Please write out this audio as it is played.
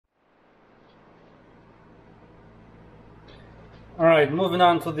Alright, moving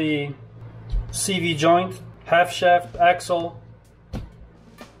on to the CV joint, half shaft, axle.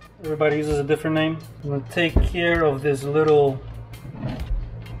 Everybody uses a different name. I'm going to take care of this little,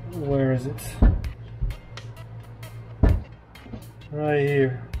 where is it? Right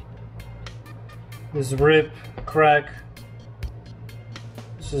here. This rip, crack.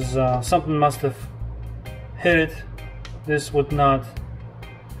 This is something must have hit it. This would not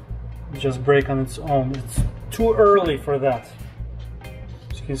just break on its own. It's too early for that.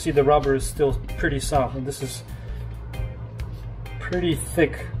 As you can see, the rubber is still pretty soft, and this is pretty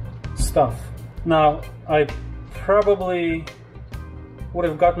thick stuff. Now, I probably would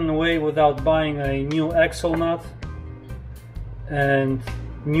have gotten away without buying a new axle nut and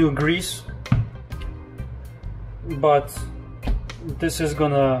new grease, but this is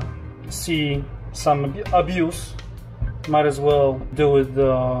gonna see some abuse. Might as well do it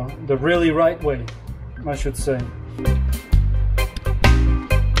the really right way, I should say.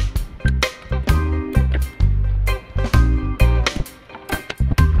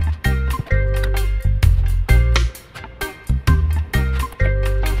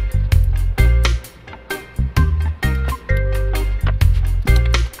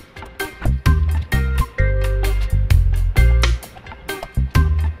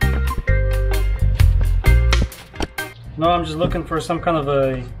 Now I'm just looking for some kind of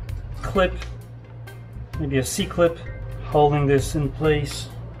a clip, maybe a C-clip, holding this in place.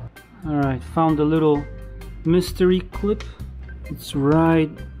 Alright, found a little mystery clip. It's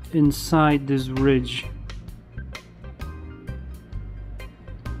right inside this ridge.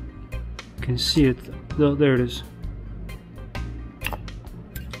 You can see it. Oh, there it is.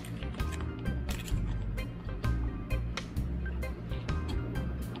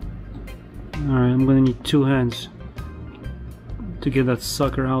 Alright, I'm gonna need 2 hands to get that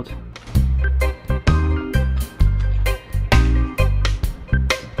sucker out.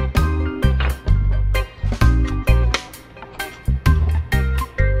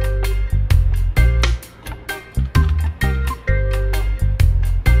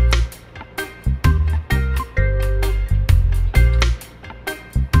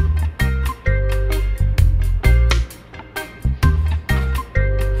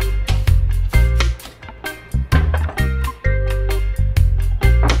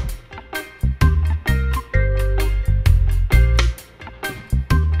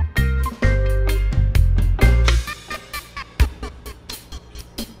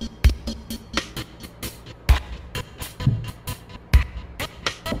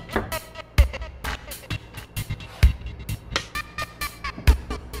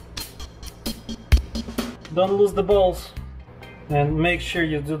 Don't lose the balls, and make sure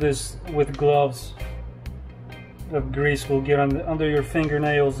you do this with gloves. That grease will get under your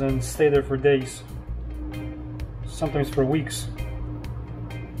fingernails and stay there for days, sometimes for weeks.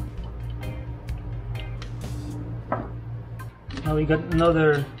 Now we got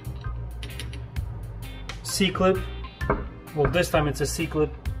another C-clip. Well, this time it's a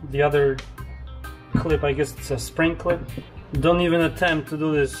C-clip. The other clip, I guess it's a spring clip. Don't even attempt to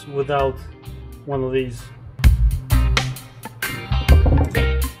do this without one of these.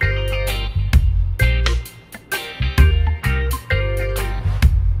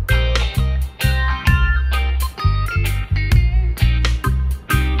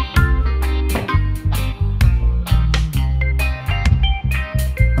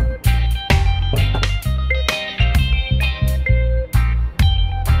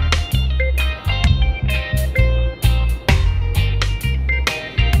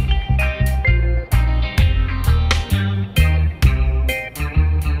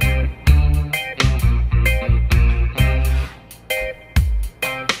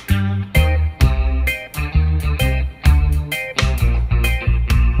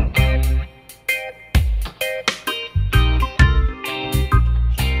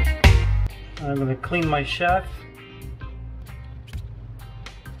 I'm going to clean my shaft.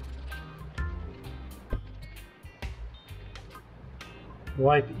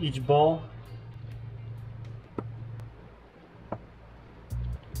 Wipe each ball.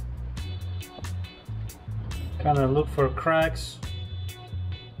 Kind of look for cracks,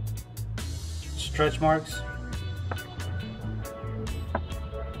 stretch marks.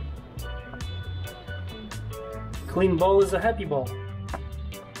 Clean ball is a happy ball.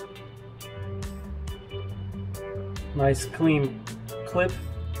 Nice clean clip.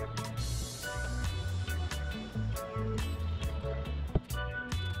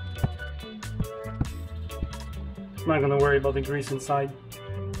 I'm not gonna worry about the grease inside.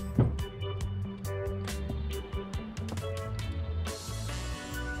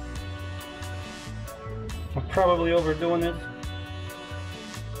 I'm probably overdoing it.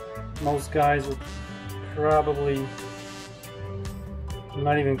 Most guys would probably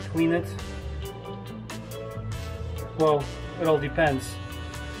not even clean it. Well, it all depends.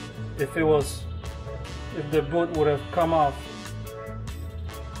 If the boot would have come off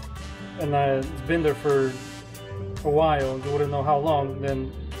and it's been there for a while, you wouldn't know how long,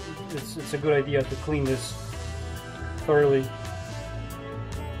 then it's a good idea to clean this thoroughly.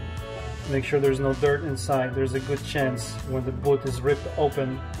 Make sure there's no dirt inside. There's a good chance when the boot is ripped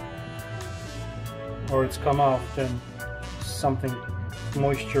open or it's come off, then something,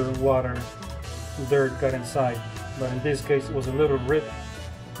 moisture, water, dirt got inside. But in this case it was a little rip,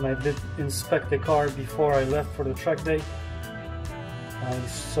 and I did inspect the car before I left for the track day. I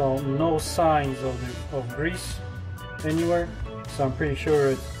saw no signs of grease anywhere, so I'm pretty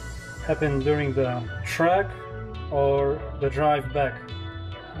sure it happened during the track or the drive back.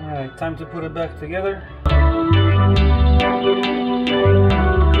 Alright, time to put it back together.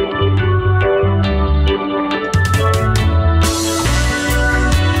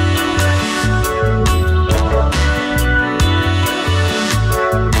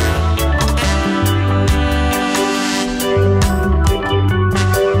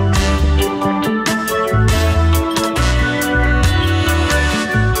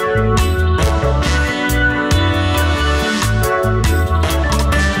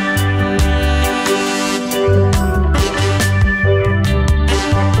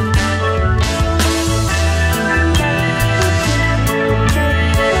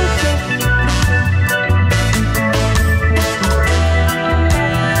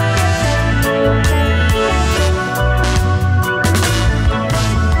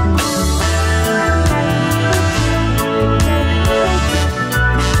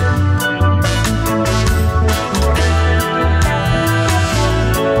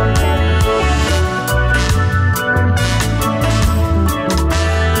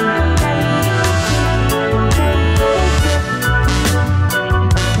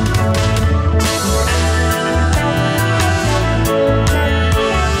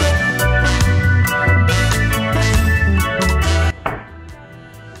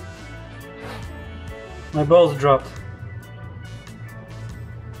 My balls dropped.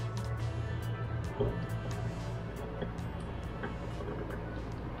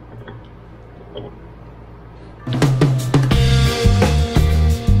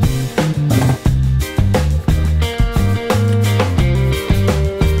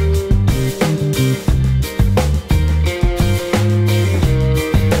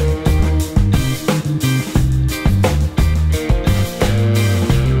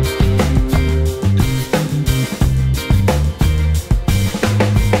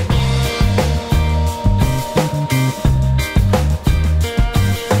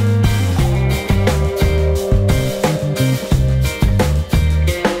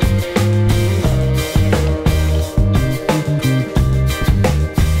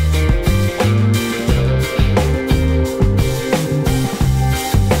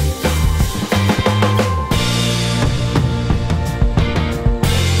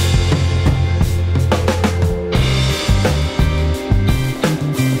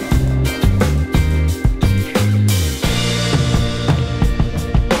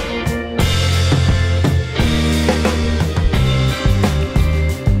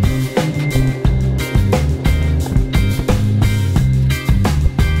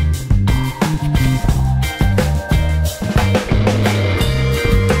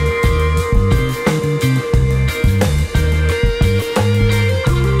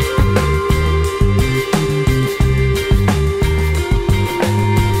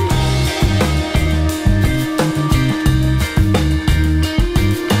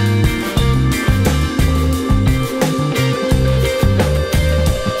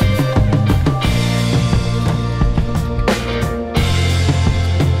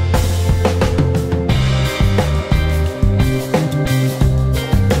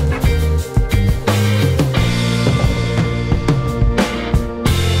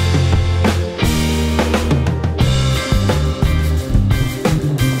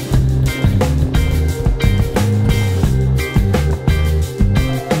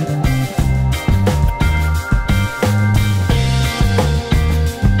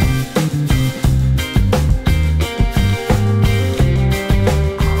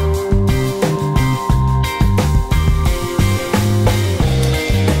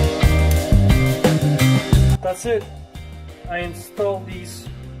 That's it. I installed these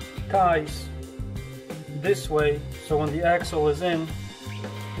guys this way, so when the axle is in,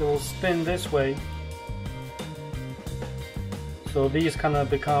 it will spin this way. So these kind of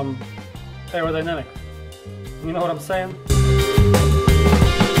become aerodynamic. You know what I'm saying?